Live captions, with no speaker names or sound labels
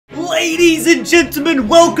Ladies and gentlemen,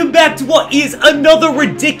 welcome back to what is another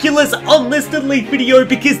ridiculous Unlisted Leaf video,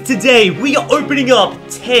 because today we are opening up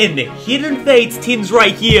 10 Hidden Fates tins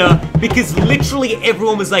right here, because literally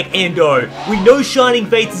everyone was like, Ando, we know Shining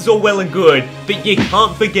Fates is all well and good, but you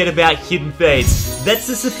can't forget about Hidden Fates. That's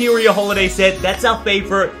the superior holiday set, that's our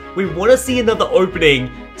favorite, we want to see another opening.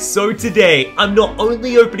 So today, I'm not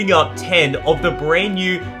only opening up 10 of the brand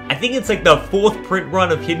new, I think it's like the 4th print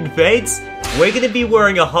run of Hidden Fates, we're going to be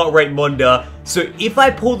wearing a heart rate monitor, so if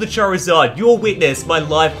I pull the Charizard, you'll witness my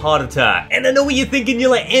live heart attack. And I know what you're thinking, you're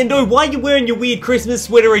like, Ando, why are you wearing your weird Christmas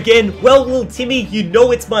sweater again? Well, little Timmy, you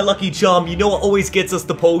know it's my lucky charm, you know it always gets us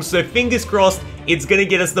the pulls, so fingers crossed, it's going to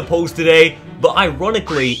get us the pulls today. But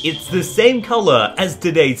ironically, it's the same color as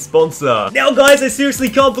today's sponsor. Now guys, I seriously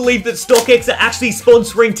can't believe that StockX are actually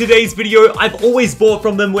sponsoring today's video. I've always bought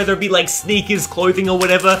from them, whether it be like sneakers, clothing, or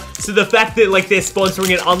whatever. So the fact that like they're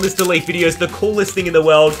sponsoring an Unlisted Leaf video is the coolest thing in the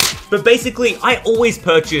world. But basically, I always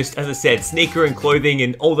purchased, as I said, sneaker and clothing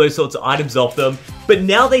and all those sorts of items off them. But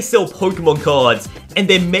now they sell Pokemon cards, and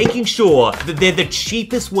they're making sure that they're the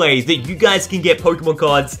cheapest way that you guys can get Pokemon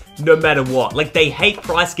cards no matter what. Like, they hate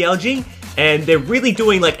price gouging, and they're really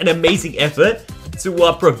doing like an amazing effort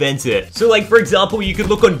to prevent it. So like, for example, you could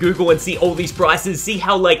look on Google and see all these prices, see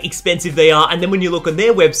how like expensive they are, and then when you look on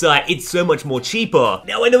their website, it's so much more cheaper.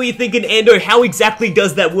 Now I know what you're thinking, Ando, how exactly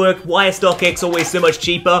does that work? Why are StockX always so much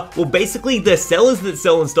cheaper? Well, basically the sellers that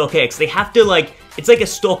sell on StockX, they have to like, it's like a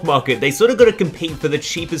stock market. They sort of got to compete for the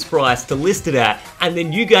cheapest price to list it at, and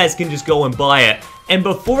then you guys can just go and buy it. And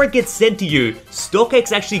before it gets sent to you,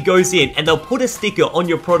 StockX actually goes in and they'll put a sticker on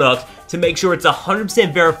your product to make sure it's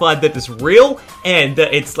 100% verified that it's real and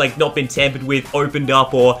that it's like not been tampered with, opened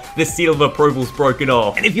up, or the seal of approval's broken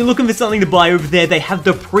off. And if you're looking for something to buy over there, they have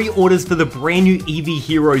the pre-orders for the brand new Eevee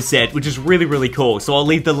Hero set, which is really, really cool. So I'll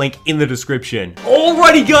leave the link in the description.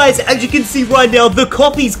 Alrighty guys, as you can see right now, the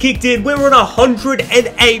coffee's kicked in. We're on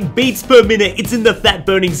 108 beats per minute. It's in the fat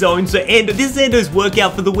burning zone. So this is Ando's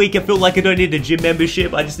workout for the week. I feel like I don't need a gym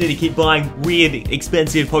membership. I just need to keep buying weird,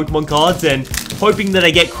 expensive Pokemon cards and hoping that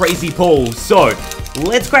I get crazy pulls. So,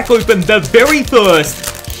 let's crack open the very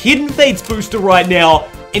first Hidden Fates booster right now.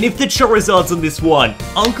 And if the Charizard's on this one,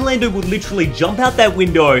 Uncle Ando would literally jump out that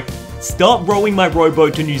window, start rowing my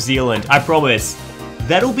rowboat to New Zealand. I promise.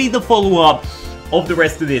 That'll be the follow-up of the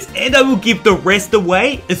rest of this. And I will give the rest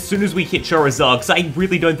away as soon as we hit Charizard, because I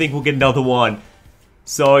really don't think we'll get another one.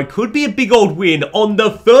 So it could be a big old win on the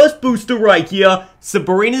first booster right here.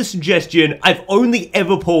 Sabrina's suggestion, I've only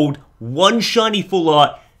ever pulled one shiny full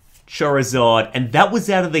art Charizard, and that was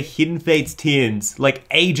out of the Hidden Fates tins, like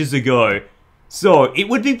ages ago. So it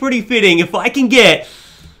would be pretty fitting if I can get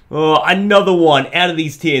another one out of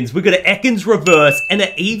these tins. We've got an Ekans reverse and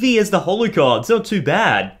an Eevee as the holo card. It's not too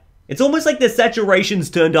bad. It's almost like the saturation's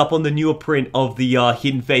turned up on the newer print of the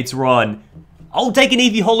Hidden Fates run. I'll take an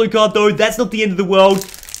Eevee holo card though, that's not the end of the world.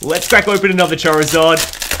 Let's crack open another Charizard.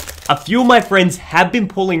 A few of my friends have been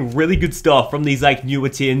pulling really good stuff from these like newer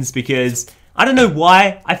tins because I don't know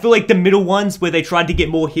why. I feel like the middle ones where they tried to get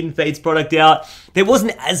more Hidden Fates product out, there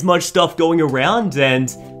wasn't as much stuff going around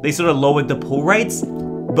and they sort of lowered the pull rates.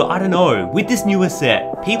 But I don't know, with this newer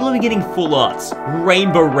set, people are getting full arts,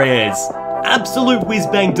 rainbow rares, absolute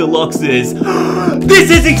whiz-bang deluxes.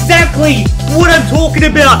 This is exactly what I'm talking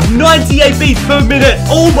about. 98 beats per minute.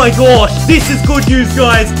 Oh my gosh, this is good news,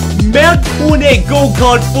 guys. Mount Cornet Gold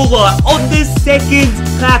Card full art on the second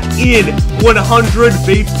pack in 100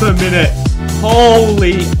 beats per minute.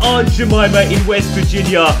 Holy Aunt Jemima in West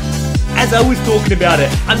Virginia. As I was talking about it,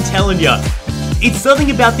 I'm telling you, it's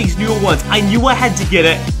something about these newer ones. I knew I had to get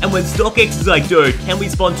it, and when StockX is like, dude, can we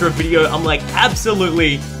sponsor a video? I'm like,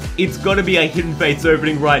 absolutely. It's gotta be a Hidden Fates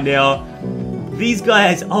opening right now. These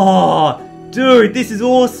guys, oh, dude, this is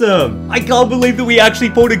awesome. I can't believe that we actually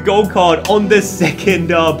pulled a gold card on the second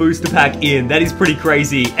booster pack in. That is pretty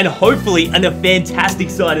crazy. And hopefully, a fantastic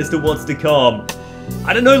sign as to what's to come.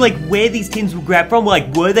 I don't know, like, where these tins were grabbed from.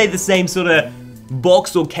 Like, were they the same sort of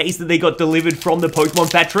box or case that they got delivered from the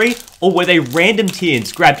Pokemon factory? Or were they random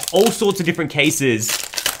tins, grabbed all sorts of different cases,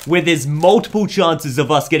 where there's multiple chances of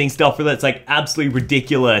us getting stuff that's like absolutely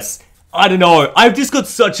ridiculous? I don't know. I've just got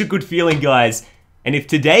such a good feeling, guys. And if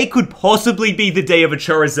today could possibly be the day of a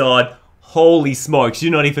Charizard, holy smokes,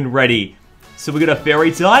 you're not even ready. So we got a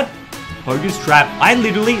Fairy type, Pogus Trap.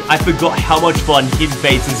 I forgot how much fun Hidden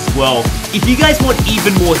Fates is as well. If you guys want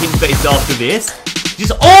even more Hidden Fates after this,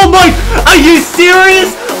 just, oh my, are you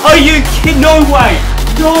serious? Are you kidding? No way.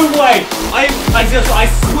 No way. I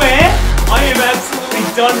swear, I am absolutely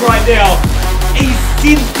done right now. A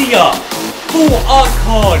Cynthia full art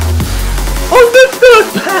card on the third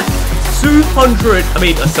pack.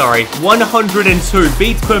 102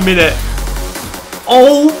 beats per minute.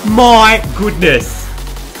 Oh my goodness.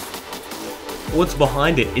 What's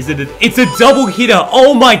behind it? It's a double hitter.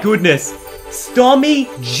 Oh my goodness. Starmie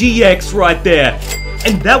GX right there.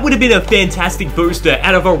 And that would have been a fantastic booster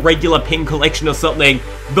out of a regular pin collection or something.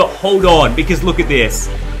 But hold on, because look at this.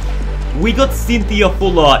 We got Cynthia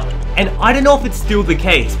full art. And I don't know if it's still the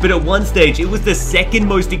case, but at one stage, it was the second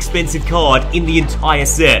most expensive card in the entire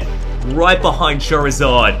set. Right behind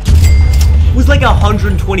Charizard. It was like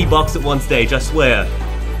 120 bucks at one stage, I swear.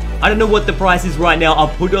 I don't know what the price is right now, I'll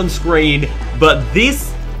put it on screen, but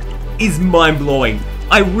this is mind-blowing.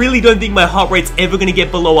 I really don't think my heart rate's ever going to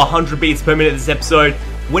get below 100 beats per minute this episode.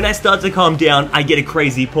 When I start to calm down, I get a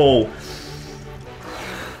crazy pull.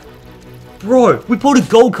 Bro, we pulled a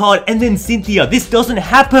gold card and then Cynthia. This doesn't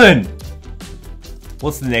happen.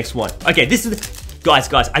 What's the next one? Okay, this is...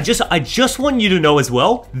 Guys, I just want you to know as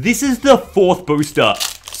well, this is the 4th booster.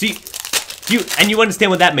 See... You understand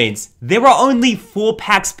what that means. There are only 4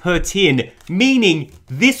 packs per tin, meaning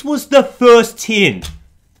this was the first tin.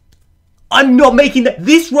 I'm not making that.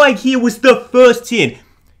 This right here was the first tin.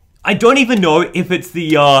 I don't even know if it's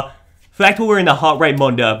the fact that we're in the heart rate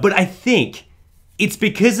monitor, but I think it's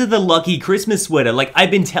because of the lucky Christmas sweater. Like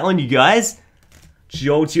I've been telling you guys,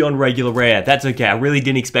 Jolteon regular rare. That's okay. I really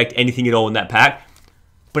didn't expect anything at all in that pack.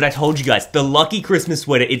 But I told you guys, the lucky Christmas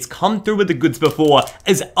sweater, it's come through with the goods before.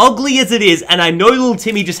 As ugly as it is, and I know little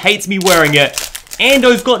Timmy just hates me wearing it,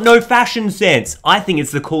 Ando's got no fashion sense. I think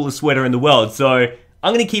it's the coolest sweater in the world, so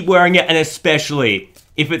I'm going to keep wearing it, and especially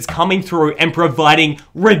if it's coming through and providing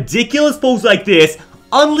ridiculous pulls like this,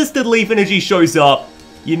 Unlisted Leaf Energy shows up,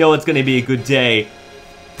 you know it's going to be a good day.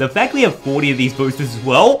 The fact we have 40 of these boosters as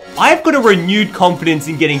well, I've got a renewed confidence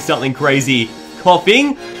in getting something crazy.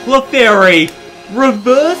 Coughing, Clefairy,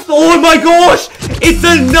 reverse, oh my gosh, it's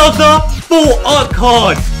another full art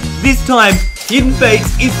card. This time, Hidden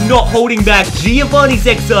Fates is not holding back. Giovanni's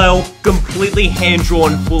Exile, completely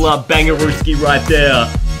hand-drawn full art Bangarooski right there.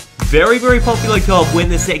 Very, very popular card when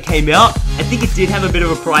the set came out. I think it did have a bit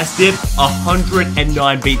of a price dip,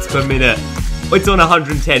 109 beats per minute. It's on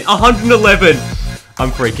 110, 111.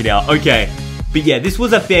 I'm freaking out, okay. But yeah, this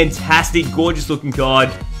was a fantastic, gorgeous looking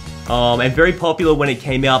card. And very popular when it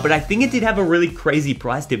came out, but I think it did have a really crazy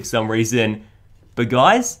price dip for some reason. But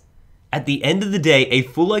guys, at the end of the day, a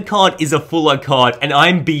full art card is a full art card, and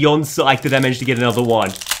I'm beyond psyched that I managed to get another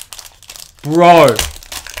one. Bro,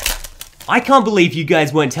 I can't believe you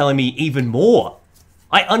guys weren't telling me even more.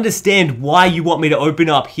 I understand why you want me to open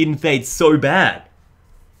up Hidden Fates so bad.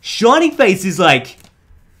 Shining Fates is like...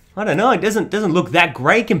 I don't know, it doesn't look that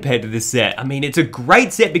great compared to this set. I mean, it's a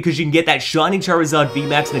great set because you can get that Shining Charizard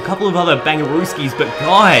VMAX and a couple of other Bangarooskis, but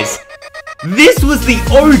guys, this was the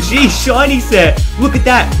OG Shiny set. Look at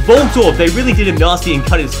that, Voltorb. They really did him nasty and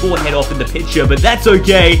cut his forehead off in the picture, but that's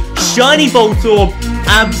okay. Shiny Voltorb,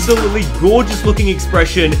 absolutely gorgeous looking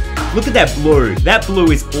expression. Look at that blue. That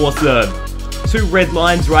blue is awesome. 2 red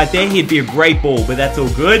lines right there. He'd be a great ball, but that's all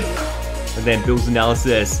good. And then Bill's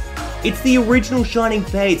analysis. It's the original Shining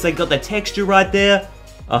Fates. I got the texture right there.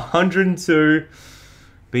 102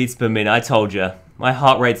 beats per minute. I told you. My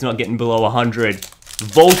heart rate's not getting below 100.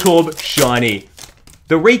 Voltorb Shiny.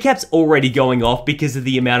 The recap's already going off because of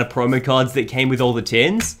the amount of promo cards that came with all the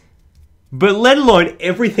tins. But let alone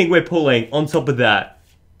everything we're pulling on top of that.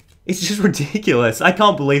 It's just ridiculous. I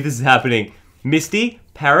can't believe this is happening. Misty,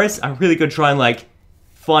 Paris, I'm really gonna try and like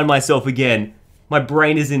find myself again. My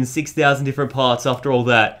brain is in 6,000 different parts after all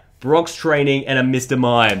that. Brock's training, and a Mr.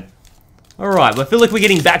 Mime. Alright, well, I feel like we're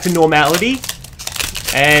getting back to normality.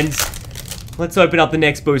 And let's open up the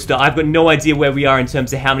next booster. I've got no idea where we are in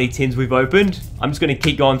terms of how many tins we've opened. I'm just going to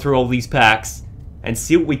keep going through all these packs and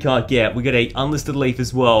see what we can't get. We got a Unlisted Leaf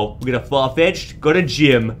as well. We got a Farfetch'd, got a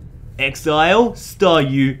Gym, Exile,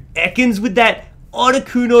 Staryu, Ekans with that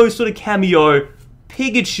Articuno sort of cameo,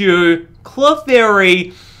 Pikachu,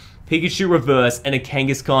 Clefairy, Pikachu Reverse, and a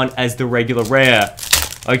Kangaskhan as the regular rare.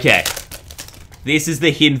 Okay, this is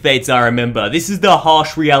the Hidden Fates I remember. This is the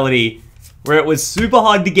harsh reality where it was super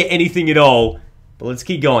hard to get anything at all. But let's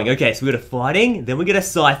keep going. Okay, so we got a Fighting, then we get a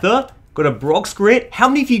Scyther, got a Brock's Grit. How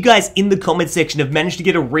many of you guys in the comment section have managed to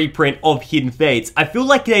get a reprint of Hidden Fates? I feel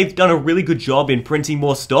like they've done a really good job in printing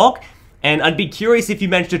more stock, and I'd be curious if you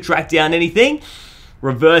managed to track down anything.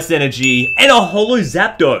 Reverse Energy, and a Holo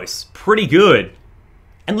Zapdos. Pretty good.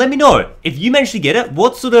 And let me know, if you managed to get it,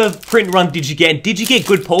 what sort of print run did you get? Did you get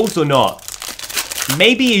good pulls or not?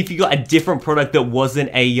 Maybe if you got a different product that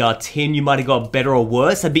wasn't a tin, you might have got better or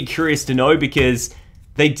worse. I'd be curious to know because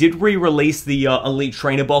they did re-release the Elite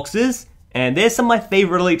Trainer boxes. And they're some of my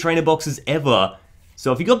favorite Elite Trainer boxes ever.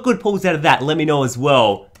 So if you got good pulls out of that, let me know as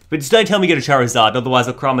well. But just don't tell me you get a Charizard, otherwise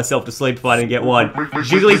I'll cry myself to sleep if I didn't get one.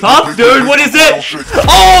 Jigglypuff? Dude, what is it?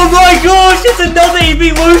 Oh my gosh, it's another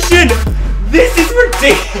evolution! This is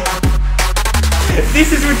ridiculous!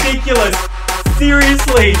 This is ridiculous!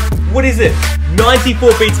 Seriously, what is it?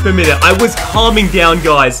 94 beats per minute. I was calming down,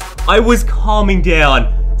 guys. I was calming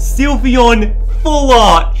down. Sylveon, full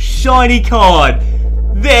art, shiny card.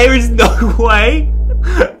 There is no way.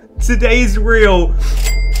 Today is real.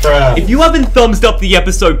 If you haven't thumbs up the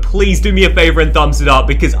episode, please do me a favor and thumbs it up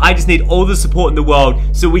because I just need all the support in the world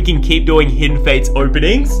so we can keep doing Hidden Fates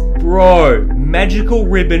openings. Bro, Magical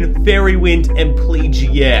Ribbon, Fairy Wind, and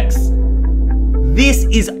Plegiax. This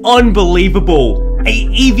is unbelievable. A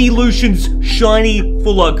Evolution's shiny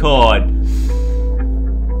full art card.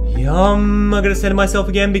 I'm gonna say to myself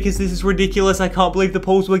again because this is ridiculous. I can't believe the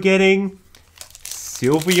pulls we're getting.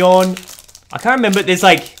 Sylveon. I can't remember.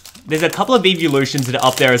 There's a couple of evolutions that are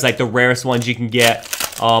up there as like the rarest ones you can get.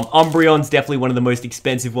 Umbreon's definitely one of the most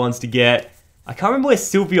expensive ones to get. I can't remember where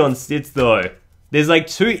Sylveon sits though. There's like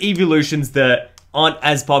 2 evolutions that aren't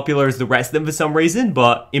as popular as the rest of them for some reason,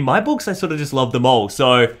 but in my books I sort of just love them all.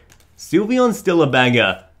 So Sylveon's still a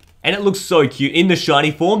banger. And it looks so cute. In the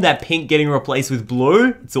shiny form, that pink getting replaced with blue.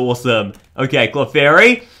 It's awesome. Okay,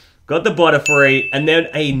 Clefairy. Got the Butterfree. And then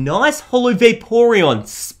a nice Holo Vaporeon.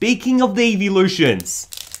 Speaking of the evolutions.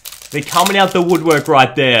 They're coming out the woodwork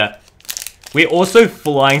right there. We're also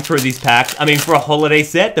flying through these packs. I mean, for a holiday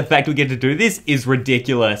set, the fact we get to do this is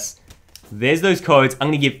ridiculous. There's those codes. I'm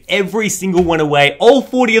going to give every single one away. All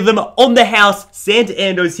 40 of them on the house. Santa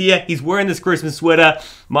Ando's here. He's wearing this Christmas sweater.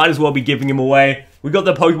 Might as well be giving him away. We got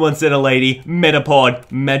the Pokemon Center lady, Metapod,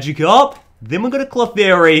 Magikarp. Then we got a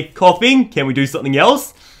Clefairy, Coughing. Can we do something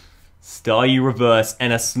else? Staryu Reverse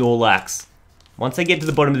and a Snorlax. Once I get to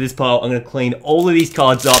the bottom of this pile, I'm going to clean all of these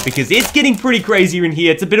cards up because it's getting pretty crazy in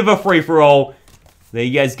here. It's a bit of a free-for-all. There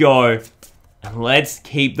you guys go. And let's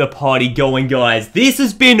keep the party going, guys. This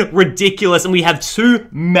has been ridiculous, and we have 2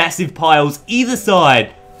 massive piles either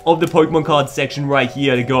side of the Pokemon card section right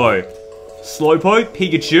here to go. Slowpoke,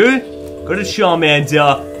 Pikachu. Got a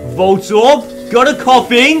Charmander, Voltorb, got a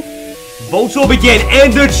Coughing, Voltorb again,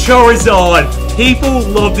 and the Charizard. People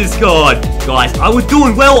love this card. Guys, I was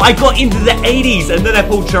doing well. I got into the 80s, and then I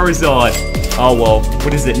pulled Charizard. Oh, well,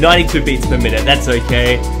 what is it? 92 beats per minute. That's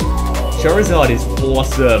okay. Charizard is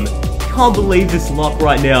awesome. Can't believe this luck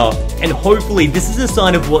right now. And hopefully, this is a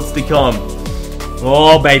sign of what's to come.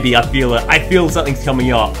 Oh, baby, I feel it. I feel something's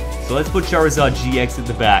coming up. So let's put Charizard GX at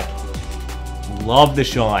the back. Love the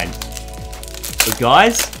shine. But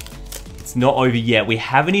guys, it's not over yet. We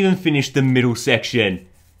haven't even finished the middle section.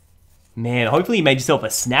 Man, hopefully you made yourself a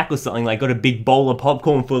snack or something, like got a big bowl of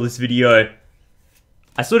popcorn for this video.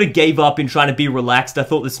 I sort of gave up in trying to be relaxed. I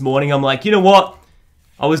thought this morning, I'm like, you know what?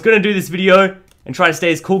 I was going to do this video and try to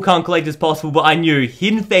stay as cool, calm, collected as possible, but I knew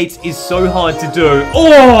Hidden Fates is so hard to do.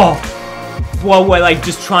 Oh! While we're like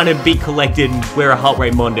just trying to be collected and wear a heart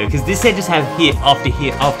rate monitor, because this set just have hit after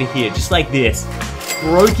hit after hit, just like this.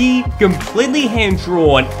 Brokey, completely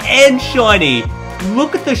hand-drawn and shiny.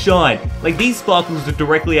 Look at the shine. Like, these sparkles are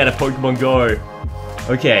directly out of Pokemon Go.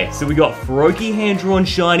 Okay, so we got Brokey, hand-drawn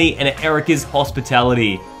shiny, and Erica's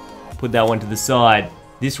Hospitality. Put that one to the side.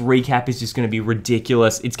 This recap is just going to be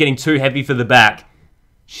ridiculous. It's getting too heavy for the back.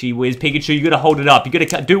 Gee whiz, Pikachu, you got to hold it up. You got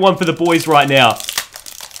to do one for the boys right now.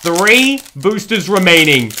 3 boosters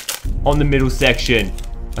remaining on the middle section.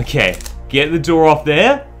 Okay, get the door off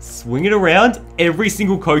there. Swing it around. Every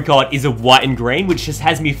single code card is a white and green, which just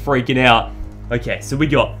has me freaking out. Okay, so we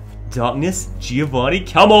got Darkness, Giovanni.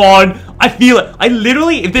 Come on. I feel it. I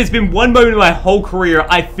literally, if there's been one moment in my whole career,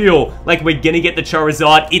 I feel like we're going to get the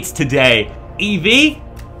Charizard, it's today. Eevee.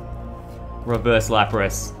 Reverse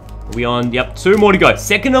Lapras. Are we on? Yep, 2 more to go.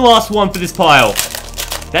 Second to last one for this pile.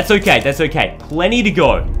 That's okay. That's okay. Plenty to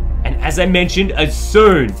go. And as I mentioned, as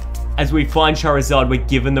soon as we find Charizard, we're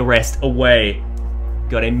giving the rest away.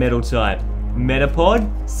 Got a Metal type.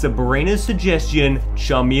 Metapod, Sabrina's Suggestion,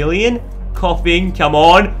 Charmeleon, Coughing, come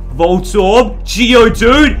on, Voltorb,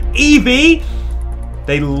 Geodude, Eevee.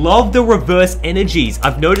 They love the reverse energies.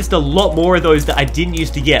 I've noticed a lot more of those that I didn't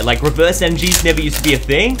used to get. Like, reverse energies never used to be a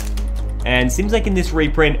thing. And seems like in this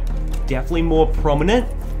reprint, definitely more prominent.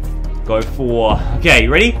 Go for... Okay,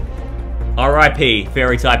 you ready? RIP,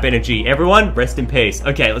 Fairy type energy. Everyone, rest in peace.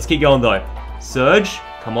 Okay, let's keep going though. Surge.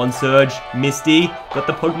 Come on, Surge. Misty. Got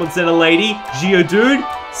the Pokemon Center lady. Geodude.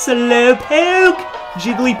 Slowpoke.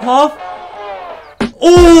 Jigglypuff.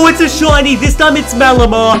 Oh, it's a shiny. This time it's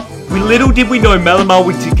Malamar. Little did we know Malamar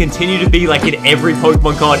would continue to be like in every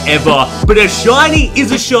Pokemon card ever. But a shiny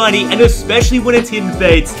is a shiny, and especially when it's Hidden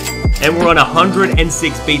Fates. And we're on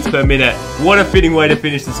 106 beats per minute. What a fitting way to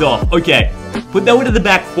finish this off. Okay, put that one to the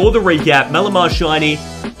back for the recap. Malamar shiny,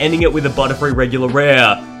 ending it with a Butterfree regular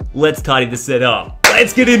rare. Let's tidy the set up.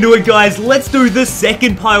 Let's get into it, guys. Let's do the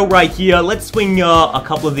second pile right here. Let's swing a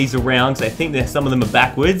couple of these around. I think that some of them are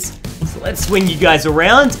backwards. So let's swing you guys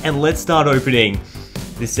around, and let's start opening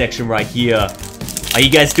this section right here. Are you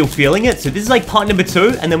guys still feeling it? So this is like part number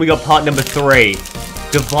 2, and then we got part number 3.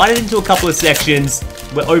 Divided into a couple of sections.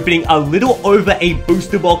 We're opening a little over a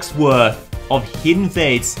booster box worth of Hidden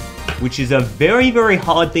Fates, which is a very, very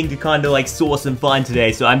hard thing to kind of like source and find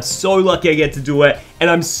today. So I'm so lucky I get to do it, and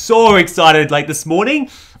I'm so excited. Like this morning,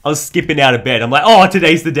 I was skipping out of bed. I'm like, oh,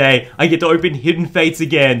 today's the day. I get to open Hidden Fates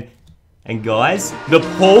again. And guys, the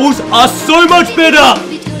pulls are so much better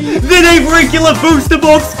than a regular booster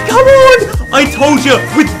box. Come on! I told you,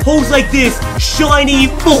 with pulls like this, shiny,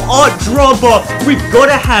 full art Drumper, we've got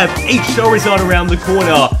to have a Charizard around the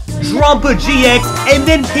corner. Drumper GX, and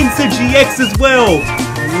then Pinsir GX as well.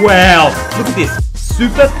 Wow, look at this.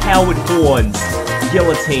 Super powered horns.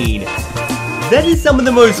 Guillotine. That is some of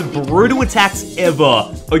the most brutal attacks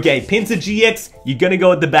ever. Okay, Pinsir GX, you're gonna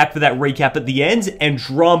go at the back for that recap at the end. And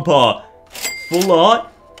Drumper. Full art.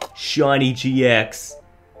 Shiny GX.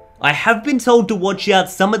 I have been told to watch out.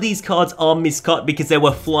 Some of these cards are miscut because they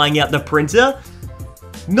were flying out the printer.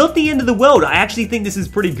 Not the end of the world. I actually think this is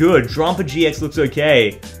pretty good. Drumper GX looks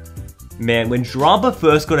okay. Man, when Drumper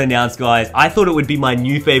first got announced, guys, I thought it would be my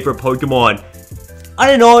new favorite Pokemon. I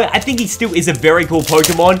don't know, I think he still is a very cool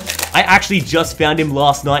Pokemon. I actually just found him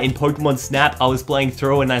last night in Pokemon Snap. I was playing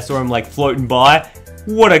through and I saw him like floating by.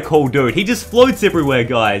 What a cool dude. He just floats everywhere,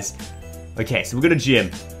 guys. Okay, so we've got a gym.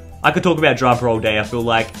 I could talk about Drumper all day, I feel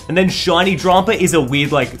like. And then Shiny Drumper is a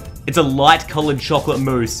weird, like, it's a light-colored chocolate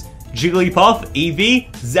mousse. Jigglypuff, Eevee,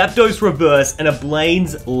 Zapdos Reverse, and a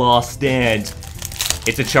Blaine's Last Stand.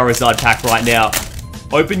 It's a Charizard pack right now.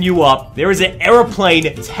 Open you up. There is an aeroplane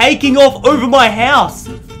taking off over my house.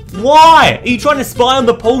 Why? Are you trying to spy on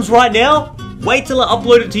the polls right now? Wait till I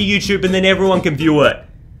upload it to YouTube and then everyone can view it.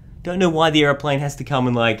 Don't know why the aeroplane has to come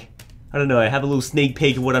and like, I don't know, have a little sneak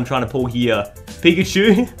peek of what I'm trying to pull here.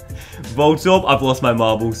 Pikachu, Voltorb, I've lost my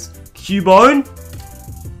marbles. Cubone.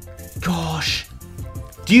 Gosh.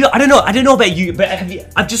 I don't know about you, but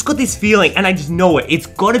I've just got this feeling and I just know it. It's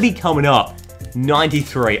got to be coming up.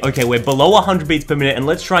 93. Okay, we're below 100 beats per minute and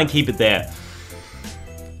let's try and keep it there.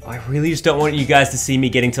 I really just don't want you guys to see me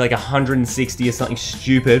getting to like 160 or something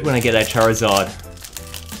stupid when I get that Charizard.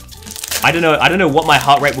 I don't know what my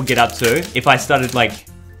heart rate will get up to if I started like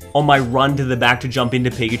on my run to the back to jump into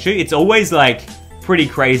Pikachu. It's always like pretty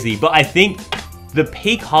crazy, but I think the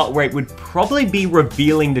peak heart rate would probably be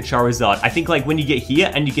revealing the Charizard. I think like when you get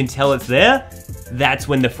here and you can tell it's there, that's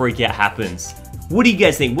when the freak out happens. What do you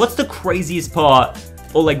guys think? What's the craziest part?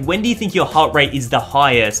 Or like when do you think your heart rate is the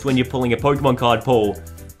highest when you're pulling a Pokemon card pull?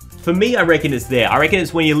 For me, I reckon it's there. I reckon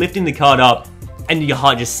it's when you're lifting the card up and your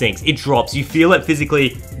heart just sinks. It drops. You feel it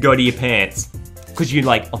physically go to your pants. Because you're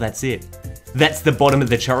like, oh, that's it. That's the bottom of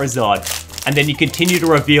the Charizard. And then you continue to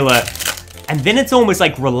reveal it. And then it's almost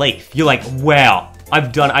like relief. You're like, wow,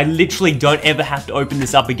 I literally don't ever have to open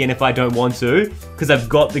this up again if I don't want to. Because I've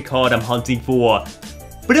got the card I'm hunting for.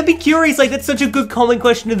 But I'd be curious, like that's such a good comment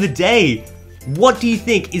question of the day. What do you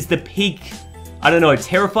think is the peak, I don't know,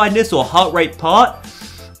 terrifiedness or heart rate part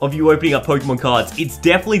of you opening up Pokemon cards? It's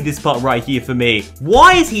definitely this part right here for me.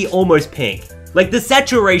 Why is he almost pink? Like the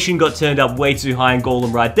saturation got turned up way too high in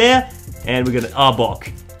Golem right there. And we're gonna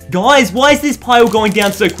Arbok. Guys, why is this pile going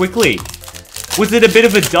down so quickly? Was it a bit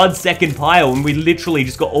of a dud second pile and we literally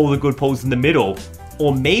just got all the good pulls in the middle?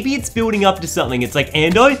 Or maybe it's building up to something. It's like,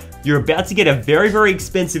 Ando, you're about to get a very, very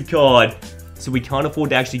expensive card. So we can't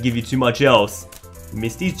afford to actually give you too much else.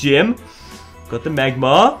 Misty's Gym. Got the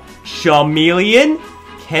Magmar. Charmeleon.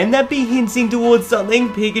 Can that be hinting towards something?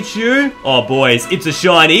 Pikachu. Oh, boys, it's a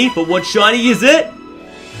shiny. But what shiny is it?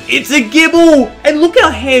 It's a Gibble! And look how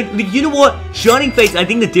you know what? Shining Fates, I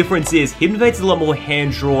think the difference is Hidden Fates is a lot more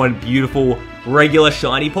hand-drawn, beautiful, regular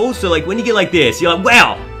shiny pulls. So like when you get like this, you're like,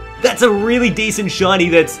 wow, that's a really decent shiny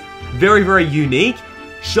that's very, very unique.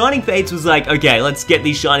 Shining Fates was like, okay, let's get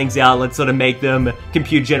these shinings out. Let's sort of make them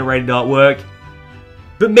computer-generated artwork.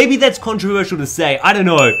 But maybe that's controversial to say. I don't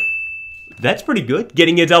know. That's pretty good.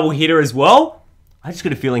 Getting a double hitter as well. I just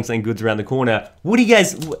got a feeling something good's around the corner. What do you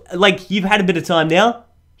guys, like, you've had a bit of time now.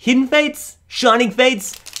 Hidden Fates? Shining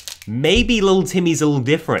Fates? Maybe little Timmy's a little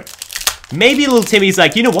different. Maybe little Timmy's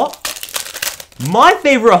like, you know what? My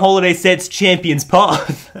favorite holiday set's Champion's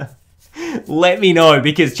Path. Let me know,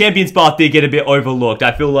 because Champion's Path did get a bit overlooked.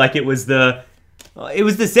 I feel like it was the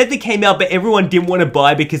set that came out, but everyone didn't want to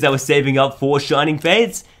buy because they were saving up for Shining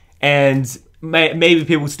Fates, and maybe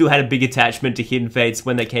people still had a big attachment to Hidden Fates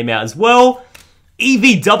when they came out as well.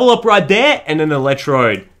 Eevee double up right there, and an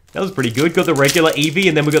Electrode. That was pretty good. Got the regular Eevee,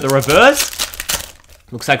 and then we got the reverse.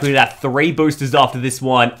 Looks like we got 3 boosters after this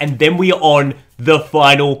one, and then we are on the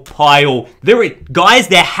final pile. Guys,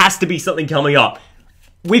 there has to be something coming up.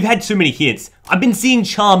 We've had too many hints. I've been seeing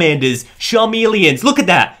Charmanders, Charmeleons, look at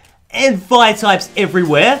that, and fire types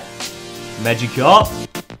everywhere. Magikarp,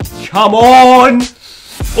 come on!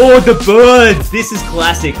 Oh, the birds! This is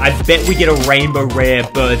classic. I bet we get a rainbow rare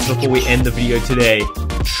birds before we end the video today.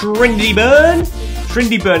 Trinity Burn.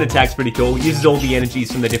 Trinity Burn attack's pretty cool. Uses all the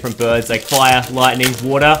energies from the different birds, like fire, lightning,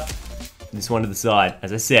 water. This one to the side.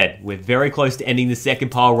 As I said, we're very close to ending the second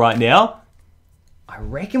pile right now. I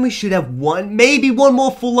reckon we should have maybe one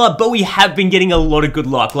more full up, but we have been getting a lot of good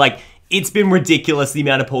luck. Like, it's been ridiculous the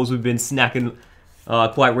amount of pulls we've been snacking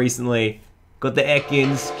quite recently. Got the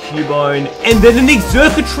Ekans, Cubone, and then an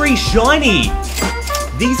Exurgatree shiny.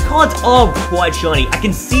 These cards are quite shiny. I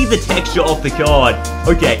can see the texture of the card.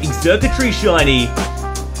 Okay, Exurgatree shiny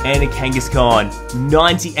and a Kangaskhan.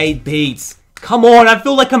 98 beats. Come on, I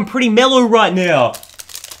feel like I'm pretty mellow right now.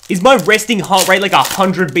 Is my resting heart rate like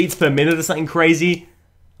 100 beats per minute or something crazy?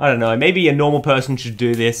 I don't know. Maybe a normal person should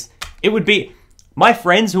do this. It would be... My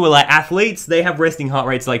friends who are like athletes, they have resting heart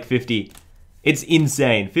rates like 50. It's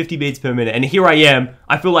insane. 50 beats per minute. And here I am.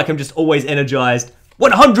 I feel like I'm just always energized.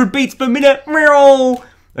 100 beats per minute. Meow.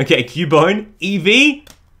 Okay, Cubone, Eevee.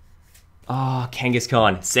 Ah,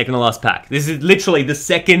 Kangaskhan. Second to last pack. This is literally the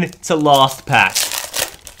second to last pack.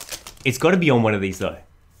 It's got to be on one of these though.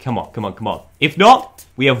 Come on, come on, come on. If not,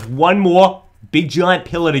 we have one more big giant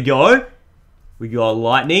pillar to go. We got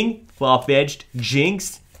Lightning, Farfetch'd,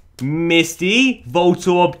 Jinx, Misty,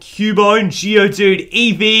 Voltorb, Cubone, Geodude,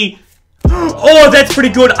 Eevee. Oh, that's pretty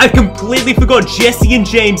good. I completely forgot Jesse and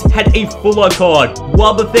James had a full art card.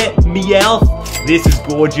 Wobbuffet, Meowth. This is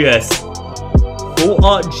gorgeous. Full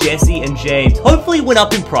art Jesse and James. Hopefully it went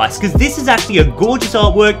up in price, because this is actually a gorgeous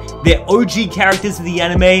artwork. They're OG characters of the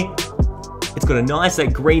anime. It's got a nice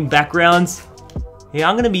like green background. Yeah,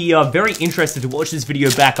 I'm going to be very interested to watch this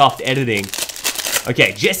video back after editing.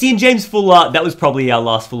 Okay, Jesse and James full art. That was probably our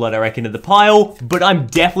last full art, I reckon, of the pile. But I'm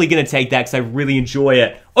definitely going to take that because I really enjoy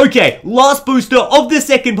it. Okay, last booster of the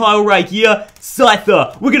second pile right here.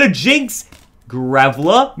 Scyther. We're going to Jinx,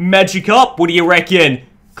 Graveler, Magikarp. What do you reckon?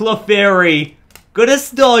 Clefairy. Got a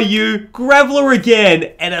Staryu, Graveler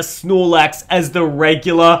again, and a Snorlax as the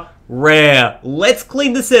regular rare. Let's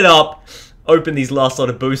clean the setup. Open these last lot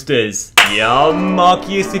of boosters. Yeah,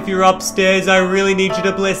 Marcus, if you're upstairs, I really need you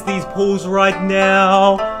to bless these pulls right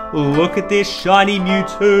now. Look at this shiny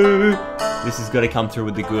Mewtwo. This has got to come through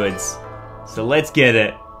with the goods. So let's get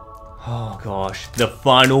it. Oh gosh, the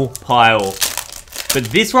final pile. But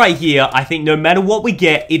this right here, I think no matter what we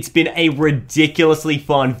get, it's been a ridiculously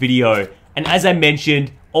fun video. And as I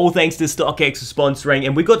mentioned, all thanks to StockX for sponsoring,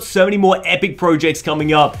 and we've got so many more epic projects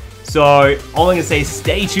coming up. So all I'm going to say is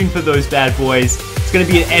stay tuned for those bad boys. It's going to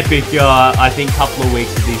be an epic, I think, couple of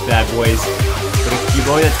weeks with these bad boys. But a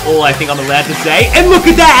Cubone, that's all I think I'm allowed to say. And look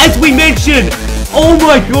at that, as we mentioned! Oh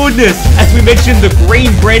my goodness! As we mentioned, the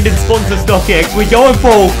green branded sponsor StockX, we're going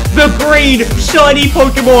for the green shiny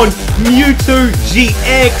Pokemon Mewtwo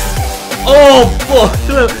GX. Oh, fuck!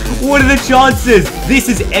 What are the chances? This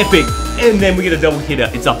is epic. And then we get a double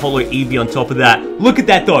hitter. It's a Holo Eevee on top of that. Look at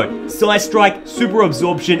that though. Side Strike, Super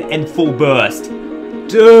Absorption, and Full Burst.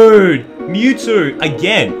 Dude, Mewtwo,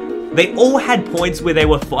 again, they all had points where they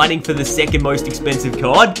were fighting for the second most expensive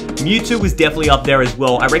card. Mewtwo was definitely up there as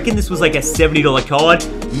well. I reckon this was like a $70 card.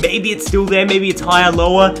 Maybe it's still there, maybe it's higher,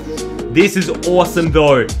 lower. This is awesome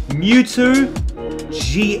though. Mewtwo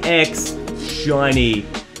GX Shiny.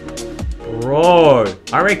 Bro,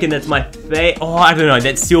 I reckon that's my favorite. Oh, I don't know.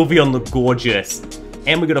 That Sylveon looked gorgeous.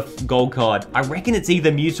 And we got a gold card. I reckon it's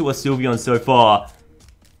either Mewtwo or Sylveon so far.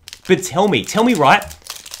 But tell me right?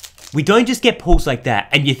 We don't just get pulls like that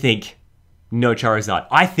and you think, no Charizard.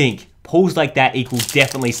 I think pulls like that equal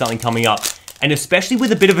definitely something coming up. And especially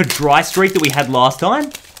with a bit of a dry streak that we had last time.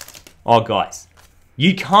 Oh, guys.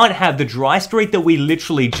 You can't have the dry streak that we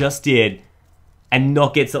literally just did and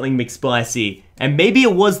not get something McSpicy. And maybe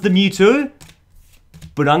it was the Mewtwo,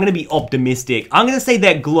 but I'm going to be optimistic. I'm going to say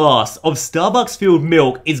that glass of Starbucks filled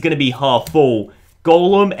milk is going to be half full.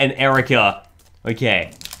 Golem and Erica.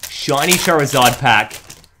 Okay, shiny Charizard pack.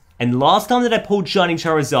 And last time that I pulled Shining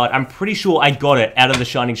Charizard, I'm pretty sure I got it out of the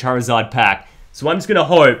Shining Charizard pack. So I'm just going to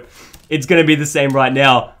hope It's going to be the same right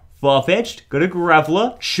now. Farfetch'd, got a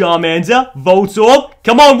Graveler, Charmander, Voltorb.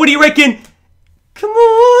 Come on, what do you reckon? Come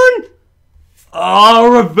on.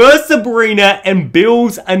 Oh, reverse Sabrina and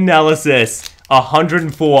Bill's analysis.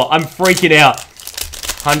 104. I'm freaking out.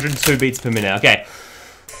 102 beats per minute. Okay.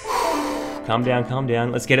 Calm down, calm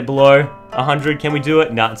down. Let's get it below 100. Can we do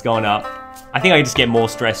it? Nah, it's going up. I think I just get more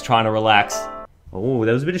stressed trying to relax. Oh,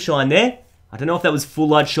 there was a bit of shine there. I don't know if that was full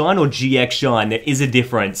light shine or GX shine. There is a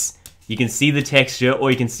difference. You can see the texture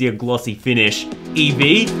or you can see a glossy finish.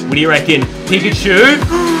 Eevee, what do you reckon? Pikachu?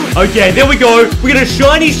 Okay, there we go. We got a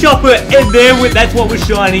shiny shopper and that's what we're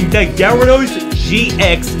shining. The Gyarados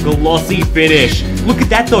GX glossy finish. Look at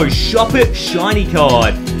that though, shopper shiny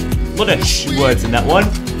card. A lot of words in that one.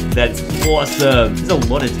 That's awesome. There's a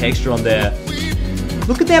lot of texture on there.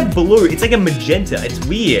 Look at that blue. It's like a magenta. It's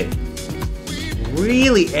weird.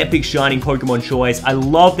 Really epic shining Pokemon choice. I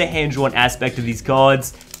love the hand-drawn aspect of these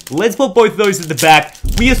cards. Let's put both of those at the back.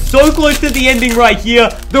 We are so close to the ending right here.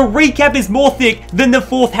 The recap is more thick than the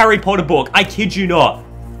 4th Harry Potter book. I kid you not.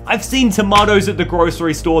 I've seen tomatoes at the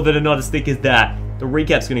grocery store that are not as thick as that. The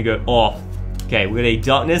recap's gonna go off. Okay, we got a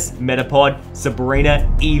Darkness, Metapod, Sabrina,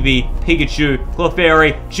 Eevee, Pikachu,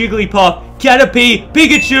 Clefairy, Jigglypuff, Caterpie,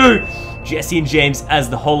 Pikachu, Jesse and James as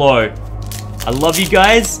the Holo. I love you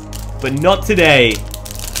guys, but not today.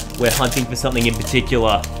 We're hunting for something in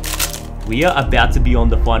particular. We are about to be on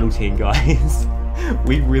the final 10, guys.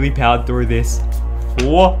 We really powered through this.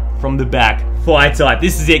 4 from the back. Fire type.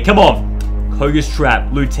 This is it. Come on. Koga's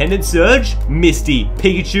Trap, Lieutenant Surge, Misty,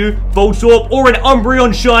 Pikachu, Voltorb, or an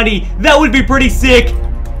Umbreon Shiny. That would be pretty sick.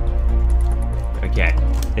 Okay.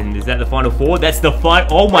 And is that the final 4? That's the final.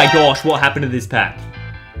 Oh my gosh. What happened to this pack?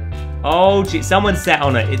 Oh, gee. Someone sat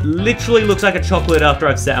on it. It literally looks like a chocolate after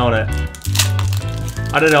I've sat on it.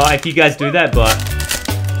 I don't know if you guys do that, but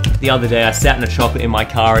the other day I sat in a chocolate in my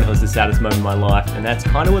car and it was the saddest moment of my life. And that's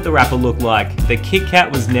kind of what the wrapper looked like. The Kit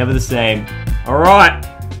Kat was never the same. Alright.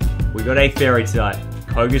 We got a Fairy type.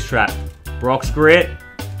 Koga's Trap. Brock's Grit.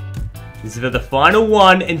 This is for the final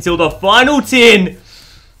one until the final 10.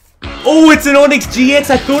 Oh, it's an Onix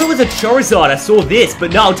GX. I thought it was a Charizard. I saw this,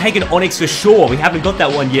 but no, I'll take an Onix for sure. We haven't got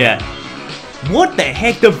that one yet. What the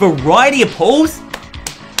heck? The variety of pulls?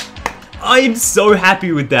 I am so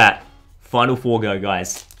happy with that. Final 4 go,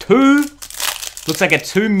 guys. 2. Looks like a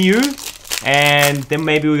 2 Mew. And then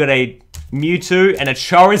maybe we got a Mewtwo and a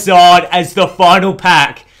Charizard as the final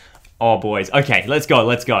pack. Oh, boys. Okay, let's go,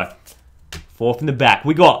 let's go. 4 from the back.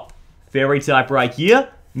 We got Fairy type right here.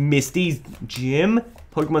 Misty's Gym.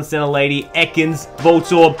 Pokemon Center Lady. Ekans.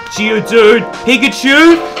 Voltorb. Geodude.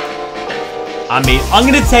 Pikachu. I mean, I'm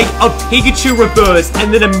going to take a Pikachu reverse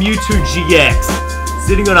and then a Mewtwo GX.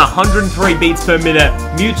 Sitting on 103 beats per minute.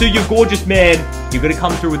 Mewtwo, you're gorgeous, man. You're going to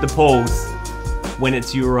come through with the pulls when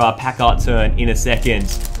it's your pack art turn in a second.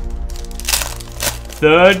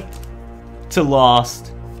 3rd to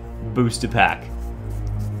last booster pack.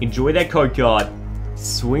 Enjoy that code card.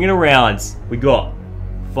 Swing it around. We got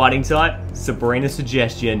Fighting type, Sabrina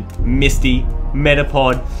Suggestion, Misty,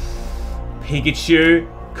 Metapod, Pikachu,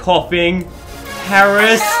 Coughing,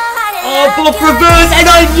 Paris. Oh, Book Reverse, and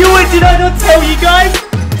I knew it! Did I not tell you guys?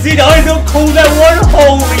 Did I not call that one?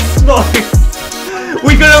 Holy smokes!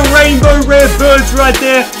 We got a rainbow rare birds right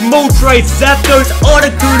there. Moltres, Zapdos,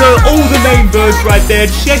 Articuno, all the main birds right there.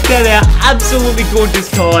 Check that out. Absolutely gorgeous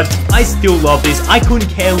card. I still love this. I couldn't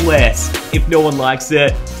care less if no one likes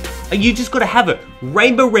it. You just gotta have it.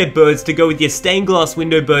 Rainbow red birds to go with your stained glass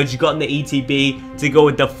window birds you got in the ETB, to go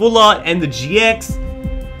with the full art and the GX.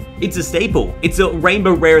 It's a staple. It's a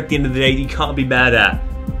rainbow rare at the end of the day you can't be mad at.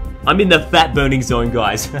 I'm in the fat burning zone,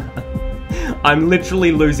 guys. I'm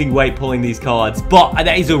literally losing weight pulling these cards, but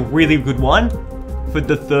that is a really good one for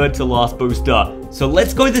the 3rd to last booster. So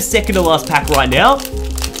let's go the 2nd to last pack right now.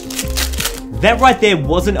 That right there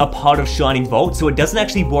wasn't a part of Shining Vault, so it doesn't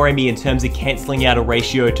actually worry me in terms of cancelling out a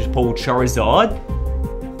ratio to pull Charizard.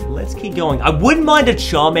 Let's keep going. I wouldn't mind a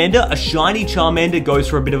Charmander. A shiny Charmander goes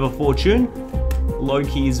for a bit of a fortune.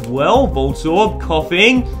 Loki as well. Voltorb,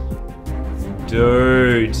 Coughing.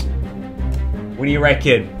 Dude. What do you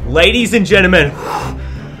reckon? Ladies and gentlemen.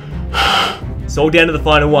 Sold down to the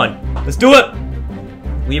final one. Let's do it.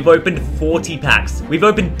 We've opened 40 packs. We've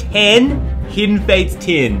opened 10 Hidden Fates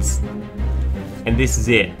tins. And this is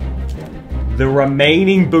it. The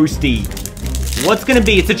remaining boosty. What's gonna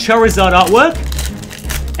be? It's a Charizard artwork.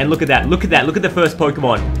 And look at that. Look at that. Look at the first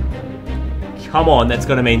Pokemon. Come on, that's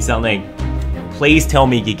gotta mean something. Please tell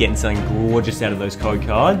me you're getting something gorgeous out of those code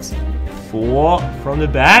cards. 4 from the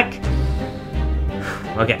back.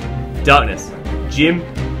 Okay. Darkness. Gym.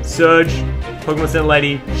 Surge. Pokemon Center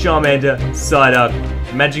Lady. Charmander. Psyduck.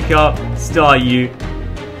 Magikarp, Staryu,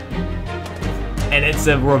 and it's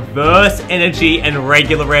a reverse energy and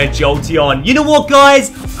regular rare Jolteon. You know what,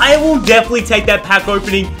 guys? I will definitely take that pack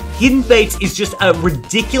opening. Hidden Fates is just a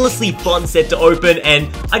ridiculously fun set to open,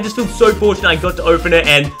 and I just feel so fortunate I got to open it,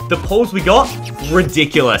 and the pulls we got,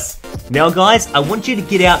 ridiculous. Now, guys, I want you to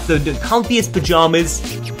get out the comfiest pajamas.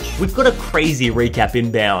 We've got a crazy recap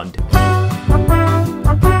inbound.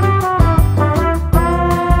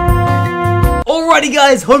 Alrighty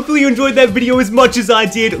guys, hopefully you enjoyed that video as much as I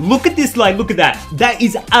did. Look at this line, look at that. That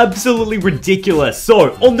is absolutely ridiculous.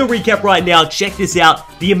 So, on the recap right now, check this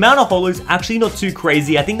out. The amount of holos, actually not too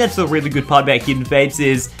crazy. I think that's the really good part about Hidden Fates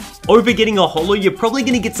is, over getting a holo, you're probably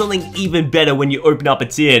going to get something even better when you open up a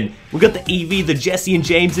tin. We got the Eevee, the Jesse and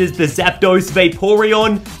Jameses, the Zapdos,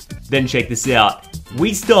 Vaporeon. Then check this out.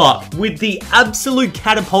 We start with the absolute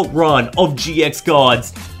catapult run of GX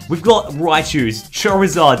cards. We've got Raichus,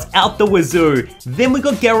 Charizards out the wazoo. Then we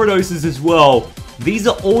got Gyaradoses as well. These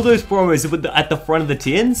are all those promos at the front of the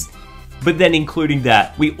tins. But then including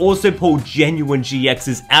that, we also pulled genuine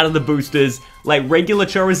GXs out of the boosters, like regular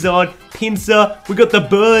Charizard, Pinsir, we got the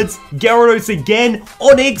Birds, Gyarados again,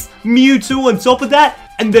 Onix, Mewtwo on top of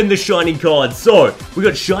that, and then the shiny cards. So, we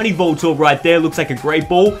got shiny Voltorb right there, looks like a great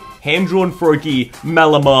ball. Hand-drawn Froakie,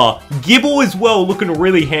 Malamar, Gibble as well, looking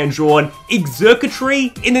really hand-drawn,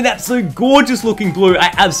 Exurkitree in an absolute gorgeous looking blue.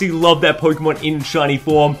 I absolutely love that Pokemon in shiny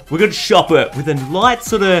form. We got Shuppet with a light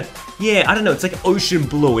sort of, yeah, I don't know, it's like ocean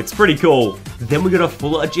blue. It's pretty cool. Then we got a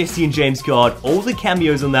full Jesse and James card, all the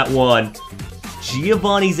cameos on that one.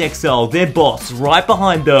 Giovanni's Exile, their boss, right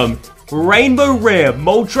behind them. Rainbow Rare,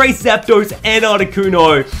 Moltres, Zapdos, and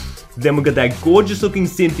Articuno. Then we got that gorgeous looking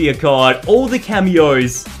Cynthia card, all the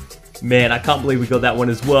cameos. Man, I can't believe we got that one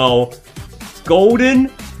as well.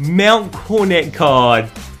 Golden Mount Cornet card.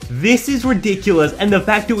 This is ridiculous, and the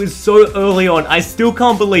fact it was so early on, I still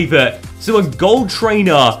can't believe it. So a gold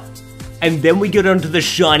trainer, and then we get onto the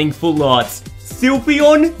shining full arts.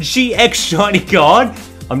 Sylveon GX shiny card.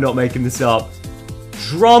 I'm not making this up.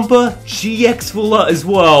 Drampa GX full art as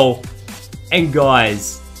well. And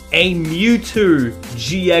guys, a Mewtwo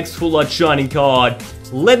GX full art shining card.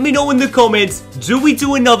 Let me know in the comments, do we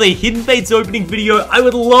do another Hidden Fates opening video? I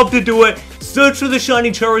would love to do it. Search for the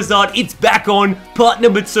shiny Charizard, it's back on, part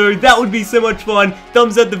number 2, that would be so much fun.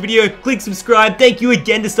 Thumbs up the video, click subscribe. Thank you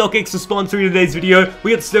again to StockX for sponsoring today's video.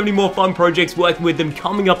 We got so many more fun projects working with them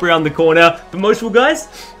coming up around the corner. But most of all guys,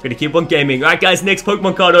 gonna keep on gaming. Alright guys, next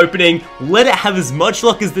Pokemon card opening, let it have as much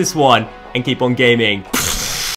luck as this one, and keep on gaming.